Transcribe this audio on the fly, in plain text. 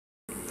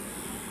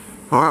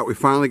Alright, we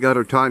finally got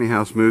our tiny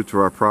house moved to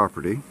our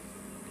property.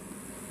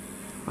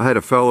 I had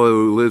a fellow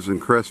who lives in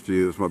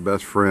Crestview, is my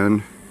best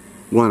friend,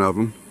 one of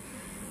them,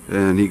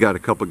 and he got a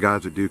couple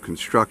guys that do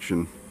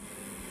construction,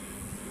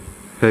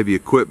 heavy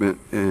equipment,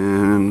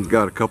 and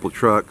got a couple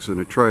trucks and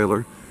a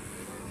trailer.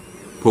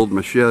 Pulled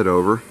my shed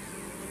over.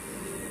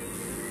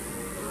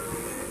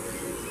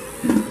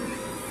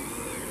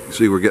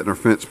 See, we're getting our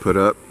fence put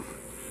up.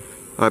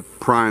 I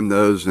primed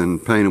those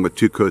and paint them with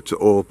 2 coats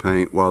of oil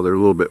paint while they're a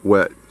little bit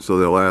wet so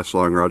they'll last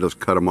longer. I'll just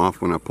cut them off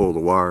when I pull the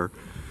wire.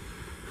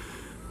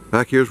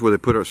 Back here's where they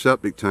put our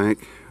septic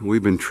tank.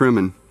 We've been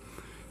trimming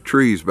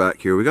trees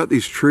back here. We got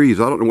these trees,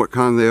 I don't know what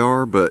kind they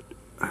are, but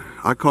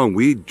I call them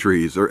weed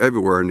trees. They're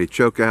everywhere and they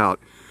choke out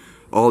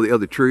all the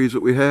other trees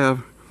that we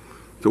have.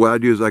 So what I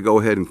do is I go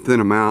ahead and thin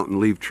them out and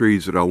leave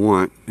trees that I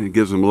want, and it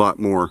gives them a lot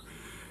more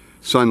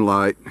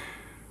sunlight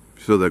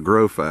so they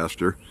grow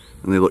faster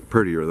and they look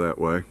prettier that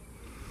way.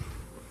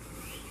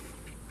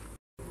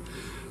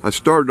 I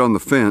started on the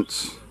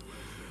fence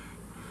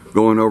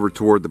going over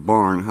toward the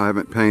barn. I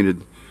haven't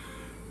painted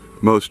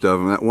most of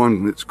them. That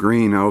one that's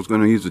green, I was going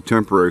to use a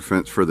temporary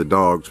fence for the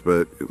dogs,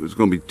 but it was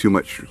going to be too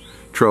much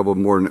trouble,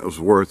 more than it was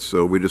worth,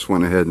 so we just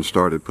went ahead and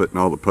started putting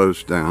all the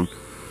posts down.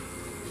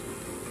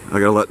 I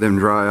gotta let them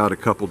dry out a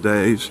couple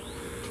days,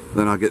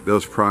 then I'll get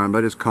those primed.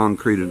 I just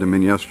concreted them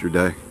in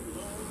yesterday.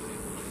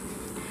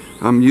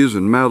 I'm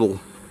using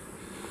metal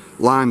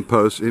line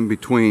posts in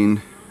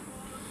between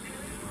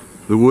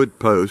the wood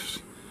posts.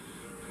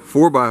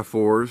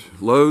 4x4s,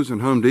 Lowe's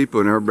and Home Depot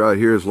and everybody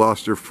here has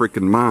lost their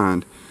freaking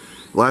mind.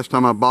 Last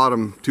time I bought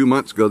them 2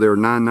 months ago, they were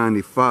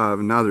 $9.95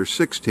 and now they're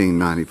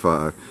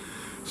 $16.95.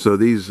 So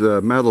these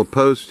metal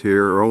posts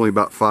here are only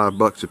about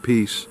 $5 a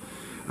piece,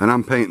 and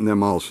I'm painting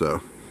them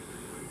also.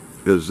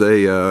 Because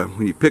they,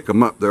 when you pick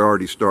them up, they're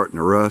already starting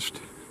to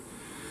rust.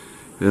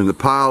 And the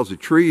piles of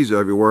trees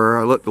everywhere,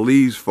 I let the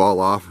leaves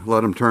fall off,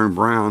 let them turn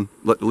brown,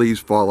 let the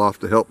leaves fall off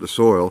to help the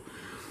soil.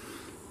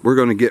 We're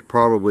going to get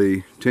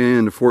probably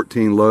 10 to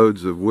 14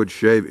 loads of wood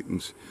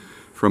shavings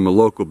from a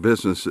local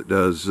business that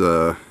does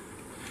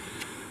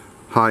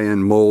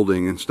high-end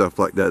molding and stuff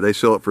like that. They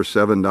sell it for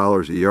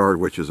 $7 a yard,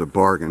 which is a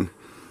bargain.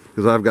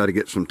 Because I've got to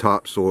get some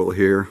topsoil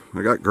here.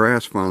 I got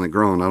grass finally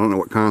growing. I don't know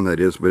what kind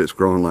that is, but it's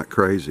growing like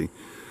crazy.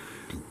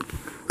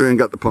 And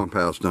got the pump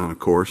house done, of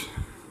course.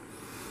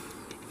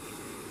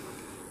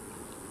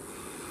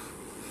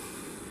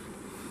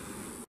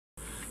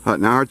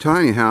 Now our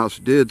tiny house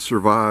did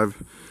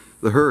survive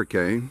the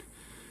hurricane.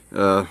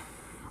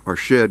 Our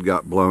shed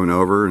got blown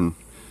over, and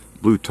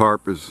blue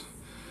tarp is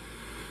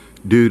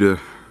due to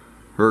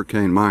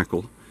Hurricane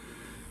Michael.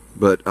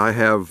 But I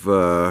have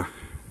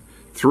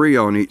 3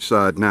 on each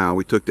side now.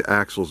 We took the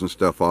axles and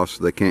stuff off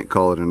so they can't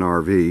call it an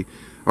RV.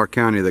 Our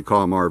county, they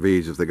call them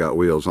RVs if they got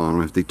wheels on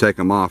them. If they take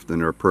them off, then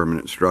they're a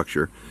permanent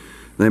structure.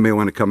 They may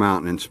want to come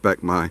out and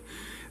inspect my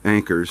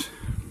anchors.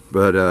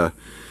 But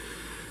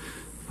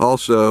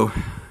also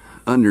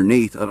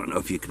underneath, I don't know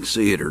if you can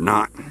see it or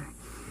not,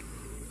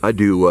 I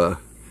do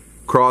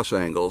cross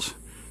angles,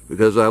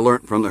 because I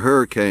learned from the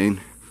hurricane,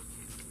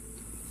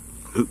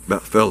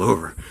 about fell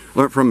over,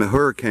 learned from the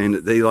hurricane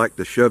that they like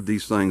to shove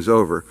these things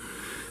over.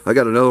 I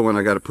got another one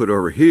I got to put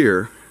over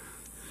here,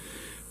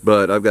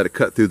 but I've got to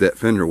cut through that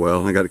fender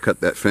well. I got to cut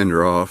that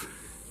fender off.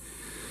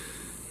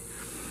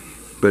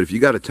 But if you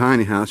got a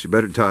tiny house, you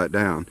better tie it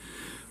down.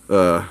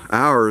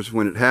 Ours,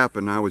 when it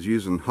happened, I was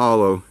using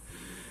hollow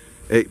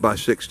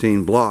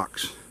 8x16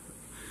 blocks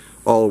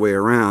all the way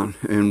around,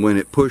 and when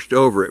it pushed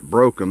over, it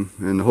broke them,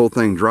 and the whole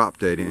thing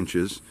dropped 8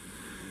 inches.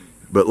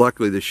 But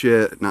luckily the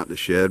shed, not the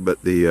shed,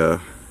 but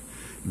the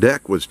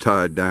deck was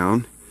tied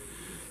down,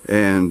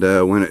 and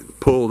when it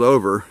pulled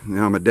over,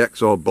 now my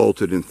deck's all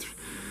bolted and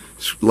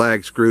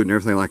lag screwed and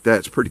everything like that.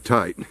 It's pretty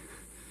tight,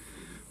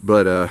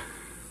 but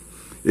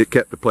it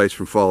kept the place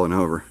from falling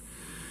over.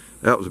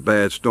 That was a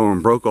bad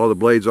storm. Broke all the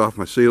blades off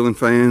my ceiling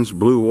fans,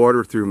 blew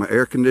water through my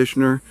air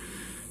conditioner,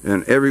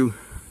 and every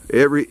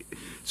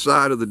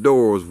side of the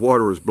door was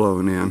water was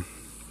blowing in.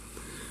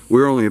 We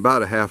were only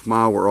about a half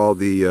mile where all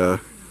the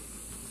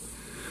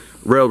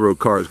railroad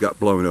cars got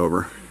blown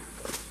over.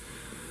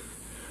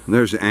 And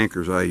there's the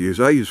anchors I use.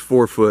 I use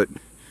 4-foot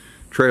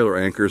trailer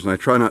anchors, and I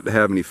try not to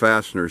have any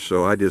fasteners,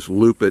 so I just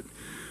loop it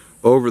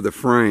over the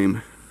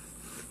frame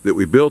that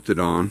we built it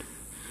on.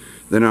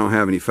 Then I don't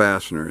have any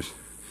fasteners.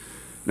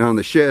 Now in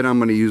the shed, I'm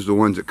going to use the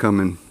ones that come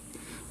in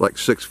like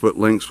 6-foot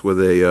lengths with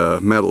a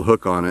metal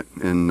hook on it,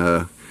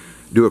 and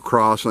do a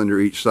cross under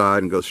each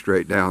side and go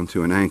straight down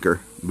to an anchor.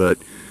 But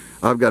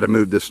I've got to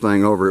move this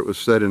thing over. It was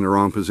set in the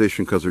wrong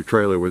position because the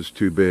trailer was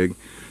too big,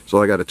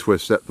 so I got to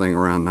twist that thing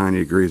around 90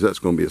 degrees. That's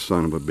going to be a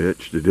son of a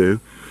bitch to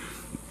do.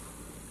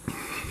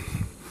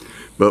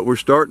 But we're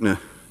starting to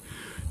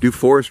do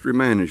forestry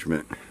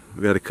management.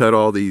 We've got to cut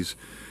all these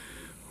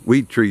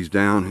weed trees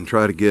down and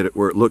try to get it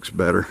where it looks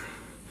better.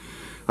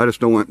 I just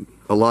don't want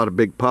a lot of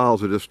big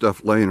piles of this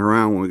stuff laying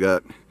around when we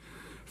got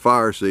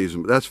fire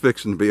season. But that's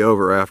fixing to be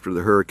over after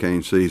the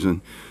hurricane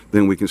season.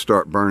 Then we can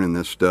start burning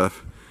this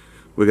stuff.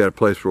 We got a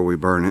place where we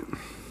burn it.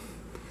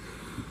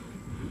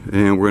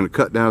 and we're going to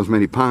cut down as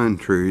many pine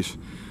trees.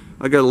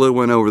 I got a little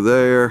one over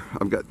there.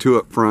 I've got two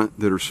up front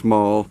that are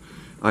small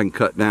I can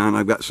cut down.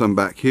 I've got some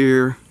back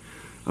here.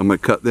 I'm going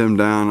to cut them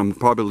down. I'm going to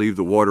probably leave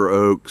the water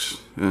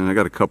oaks, and I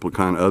got a couple of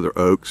kind of other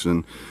oaks,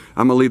 and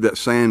I'm going to leave that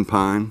sand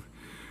pine.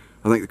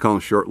 I think they call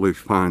them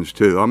short-leaf pines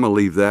too. I'm going to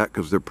leave that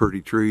because they're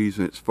pretty trees,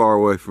 and it's far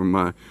away from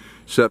my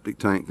septic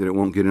tank that it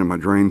won't get in my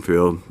drain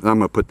field. I'm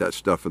going to put that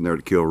stuff in there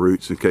to kill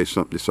roots in case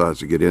something decides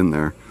to get in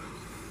there.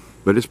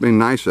 But it's been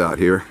nice out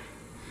here.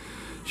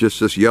 Just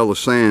this yellow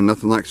sand,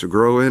 nothing likes to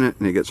grow in it,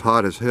 and it gets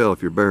hot as hell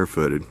if you're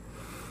barefooted.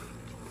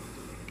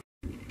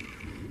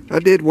 I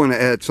did want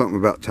to add something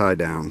about tie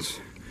downs.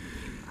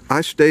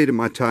 I stayed in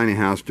my tiny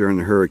house during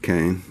the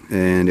hurricane,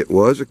 and it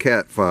was a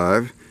Cat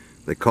 5.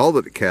 They called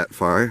it a Cat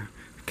 5,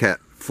 Cat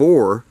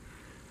 4,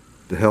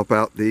 to help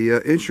out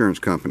the insurance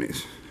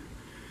companies.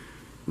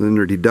 Then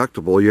their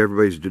deductible,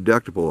 everybody's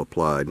deductible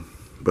applied,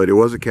 but it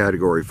was a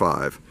Category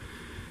 5.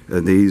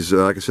 And these,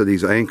 like I said,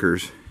 these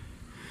anchors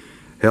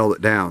held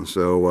it down.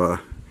 So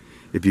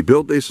if you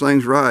build these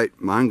things right,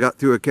 mine got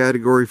through a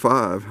Category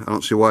 5. I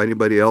don't see why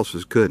anybody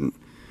else's couldn't.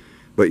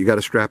 But you got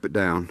to strap it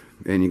down,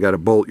 and you got to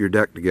bolt your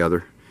deck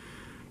together.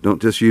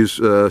 Don't just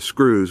use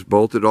screws.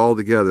 Bolt it all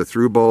together,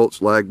 through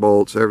bolts, lag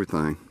bolts,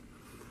 everything.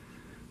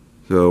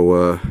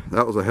 So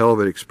that was a hell of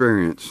an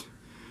experience,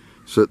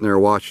 sitting there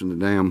watching the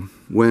damn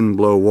wind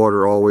blow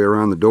water all the way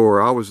around the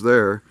door. I was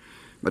there.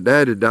 My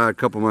dad had died a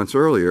couple months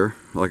earlier,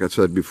 like I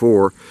said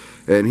before,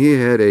 and he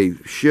had a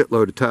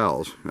shitload of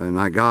towels, and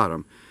I got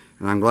them.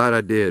 And I'm glad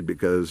I did,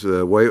 because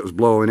the way it was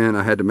blowing in,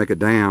 I had to make a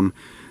dam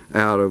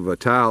out of a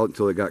towel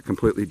until it got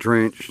completely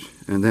drenched,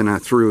 and then I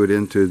threw it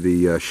into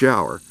the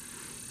shower.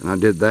 And I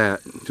did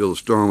that until the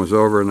storm was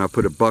over, and I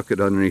put a bucket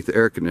underneath the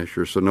air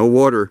conditioner so no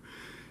water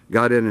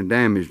got in and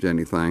damaged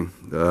anything.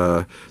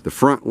 The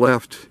front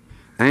left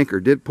anchor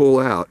did pull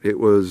out. It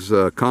was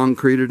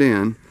concreted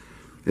in,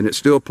 and it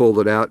still pulled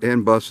it out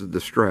and busted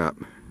the strap.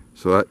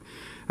 So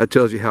that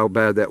tells you how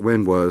bad that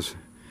wind was.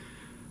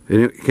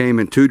 And it came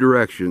in two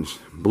directions.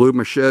 Blew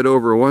my shed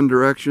over one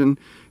direction,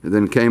 and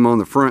then came on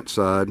the front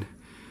side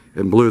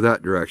and blew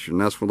that direction.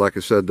 That's what, like I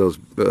said, those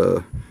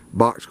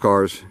box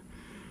cars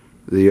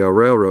the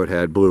railroad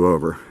had blew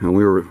over, and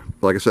we were,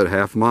 like I said,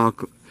 half a mile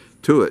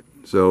to it.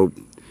 So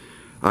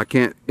I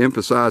can't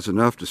emphasize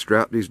enough to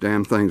strap these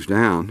damn things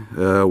down.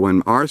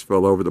 When ours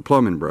fell over, the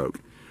plumbing broke,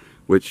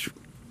 which,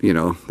 you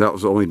know, that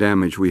was the only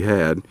damage we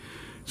had.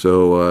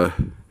 So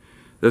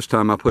this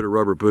time I put a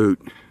rubber boot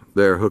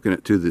there hooking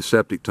it to the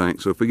septic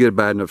tank, so if we get a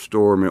bad enough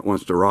storm and it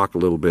wants to rock a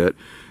little bit,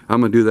 I'm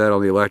going to do that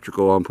on the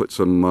electrical. I'll put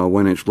some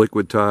 1-inch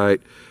liquid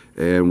tight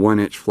and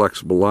 1-inch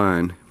flexible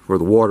line for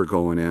the water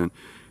going in,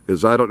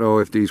 because I don't know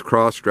if these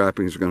cross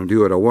strappings are going to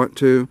do what I want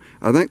to.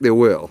 I think they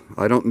will.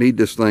 I don't need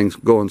this thing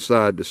going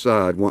side to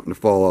side wanting to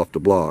fall off the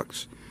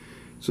blocks.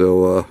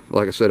 So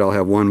like I said, I'll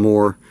have one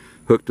more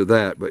hooked to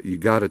that, but you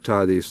got to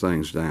tie these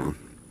things down.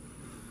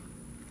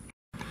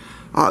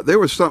 There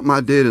was something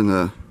I did in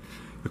the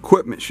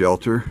equipment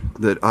shelter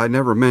that I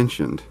never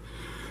mentioned.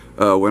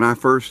 When I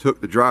first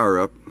hooked the dryer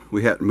up,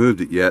 we hadn't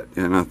moved it yet,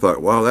 and I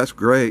thought, wow, that's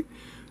great.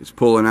 It's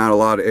pulling out a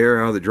lot of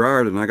air out of the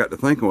dryer, and I got to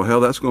thinking, well,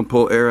 hell, that's going to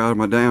pull air out of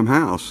my damn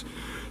house.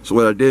 So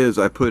what I did is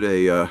I put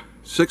a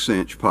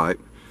 6-inch pipe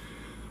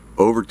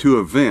over to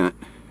a vent,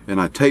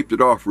 and I taped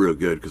it off real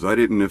good, because I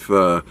didn't, if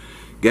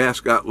gas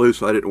got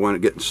loose, I didn't want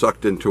it getting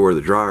sucked into where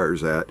the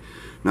dryer's at.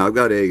 Now I've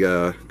got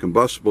a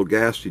combustible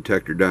gas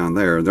detector down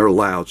there, and they're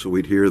loud, so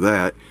we'd hear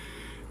that.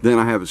 Then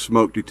I have a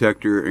smoke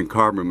detector and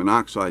carbon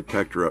monoxide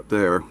detector up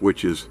there,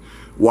 which is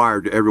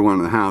wired to everyone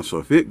in the house, so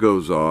if it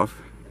goes off,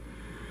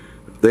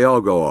 they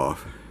all go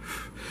off.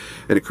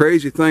 And the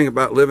crazy thing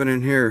about living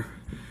in here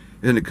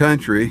in the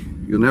country,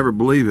 you'll never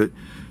believe it,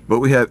 but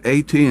we have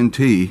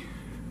AT&T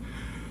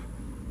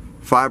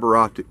fiber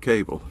optic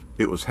cable.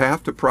 It was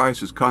half the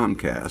price as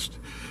Comcast,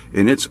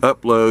 and its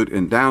upload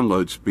and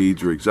download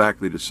speeds are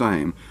exactly the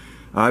same.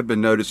 I've been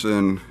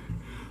noticing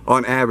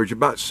on average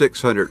about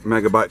 600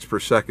 megabytes per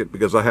second,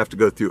 because I have to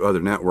go through other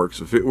networks.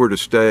 If it were to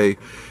stay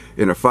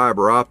in a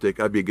fiber optic,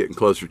 I'd be getting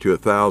closer to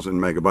 1,000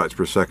 megabytes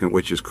per second,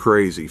 which is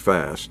crazy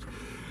fast.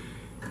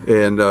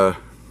 And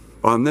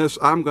on this,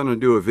 I'm going to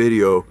do a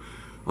video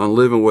on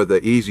living with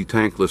the Easy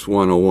Tankless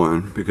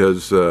 101,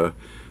 because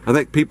I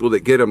think people that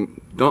get them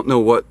don't know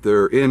what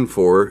they're in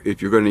for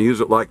if you're going to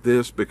use it like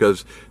this,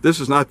 because this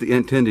is not the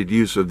intended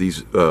use of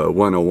these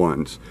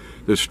 101s.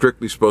 They're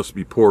strictly supposed to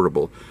be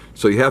portable.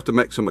 So you have to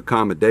make some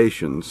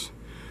accommodations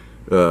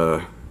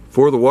for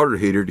the water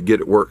heater to get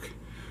it work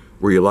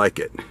where you like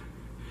it.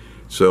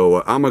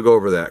 So I'm going to go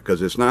over that,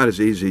 because it's not as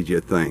easy as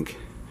you think.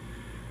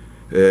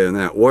 And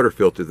that water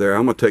filter there,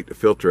 I'm going to take the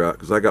filter out,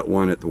 because I got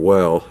one at the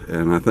well,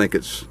 and I think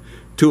it's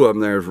two of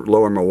them there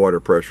lowering my water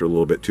pressure a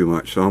little bit too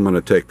much. So I'm going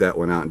to take that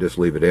one out and just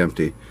leave it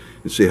empty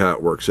and see how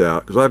it works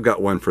out, because I've got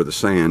one for the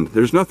sand.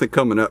 There's nothing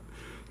coming up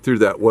through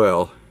that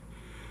well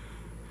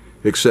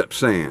except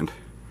sand,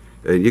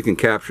 and you can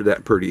capture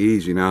that pretty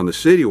easy. Now in the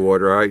city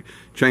water, I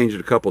changed it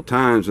a couple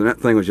times, and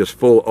that thing was just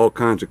full of all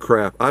kinds of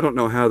crap. I don't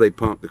know how they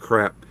pump the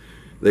crap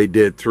they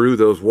did through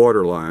those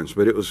water lines,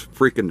 but it was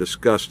freaking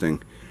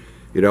disgusting.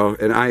 You know,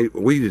 and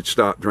we had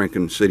stopped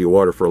drinking city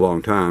water for a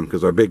long time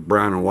because our big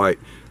brown and white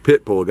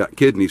pit bull got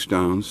kidney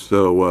stones.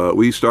 So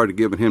we started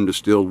giving him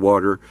distilled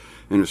water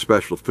and a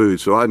special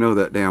food. So I know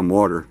that damn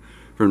water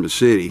from the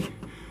city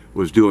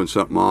was doing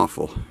something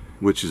awful,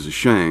 which is a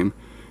shame.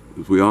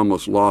 We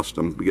almost lost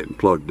them getting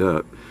plugged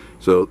up.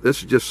 So this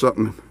is just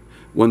something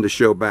wanted to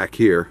show back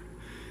here.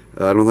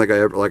 I don't think I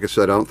ever, like I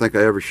said, I don't think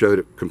I ever showed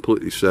it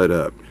completely set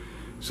up.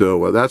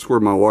 So that's where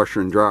my washer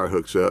and dryer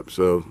hooks up.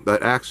 So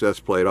that access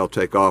plate I'll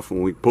take off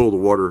when we pull the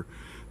water,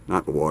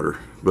 not the water,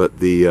 but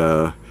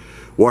the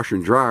washer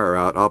and dryer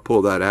out. I'll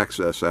pull that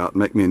access out,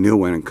 make me a new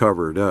one and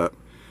cover it up.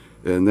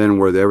 And then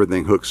where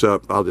everything hooks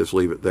up, I'll just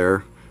leave it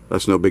there.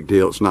 That's no big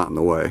deal, it's not in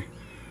the way.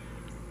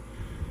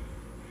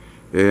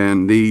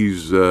 And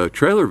these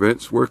trailer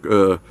vents work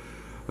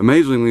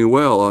amazingly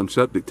well on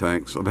septic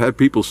tanks. I've had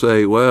people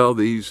say, well,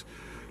 these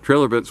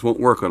trailer vents won't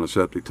work on a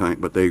septic tank,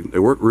 but they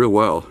work real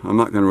well. I'm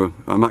not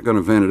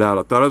gonna vent it out.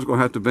 I thought I was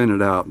gonna have to vent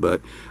it out,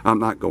 but I'm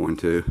not going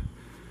to.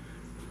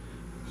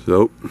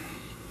 So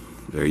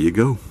there you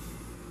go.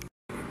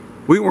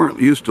 We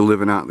weren't used to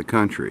living out in the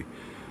country,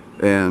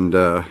 and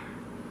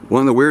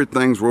one of the weird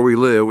things where we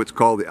live, it's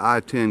called the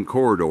I-10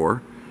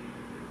 corridor.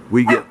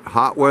 We get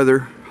hot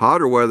weather,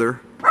 hotter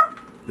weather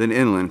than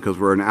inland because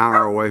we're an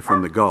hour away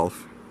from the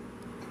Gulf.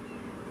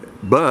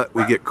 But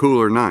we get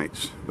cooler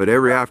nights. But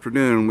every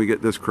afternoon we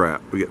get this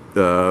crap. We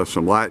get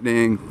some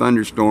lightning,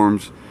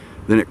 thunderstorms,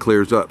 then it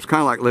clears up. It's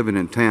kind of like living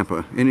in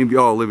Tampa. Any of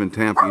y'all live in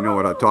Tampa, you know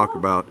what I talk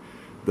about,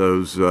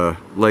 those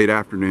late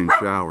afternoon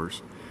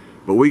showers.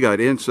 But we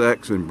got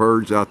insects and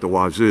birds out the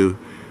wazoo.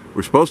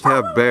 We're supposed to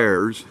have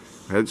bears.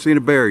 I haven't seen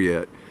a bear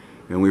yet.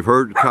 And we've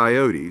heard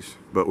coyotes,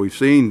 but we've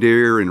seen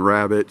deer and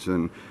rabbits,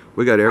 and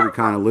we got every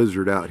kind of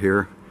lizard out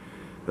here.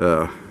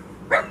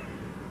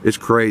 It's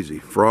crazy.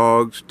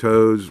 Frogs,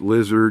 toads,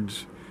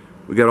 lizards.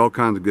 We got all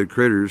kinds of good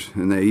critters,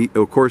 and they eat,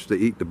 of course they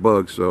eat the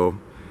bugs, so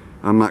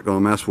I'm not going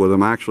to mess with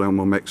them. Actually, I'm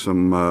going to make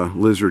some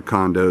lizard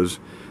condos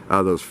out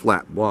of those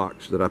flat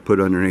blocks that I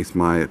put underneath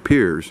my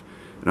piers,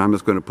 and I'm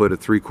just going to put a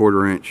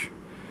 3/4 inch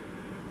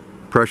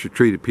pressure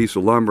treated piece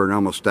of lumber, and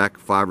I'm going to stack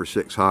 5 or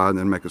 6 high and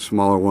then make a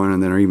smaller one,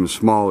 and then even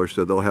smaller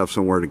so they'll have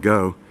somewhere to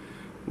go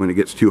when it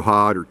gets too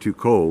hot or too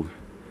cold.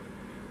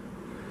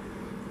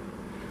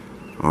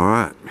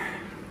 Alright.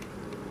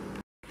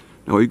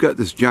 Now we've got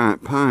this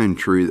giant pine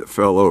tree that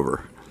fell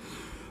over.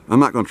 I'm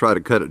not going to try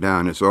to cut it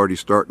down. It's already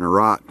starting to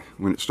rot.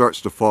 When it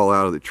starts to fall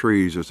out of the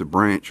trees, there's a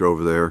branch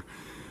over there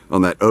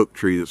on that oak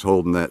tree that's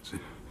holding that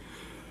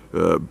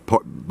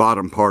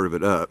bottom part of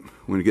it up.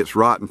 When it gets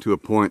rotten to a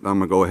point, I'm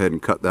going to go ahead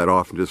and cut that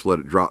off and just let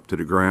it drop to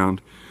the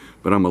ground.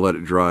 But I'm going to let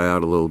it dry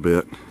out a little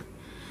bit.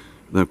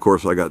 Then of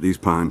course I got these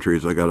pine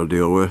trees I got to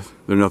deal with.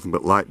 They're nothing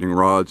but lightning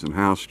rods and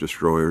house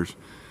destroyers.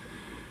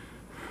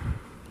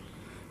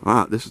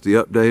 Alright, this is the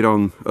update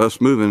on us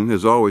moving.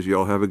 As always,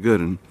 y'all have a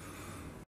good one.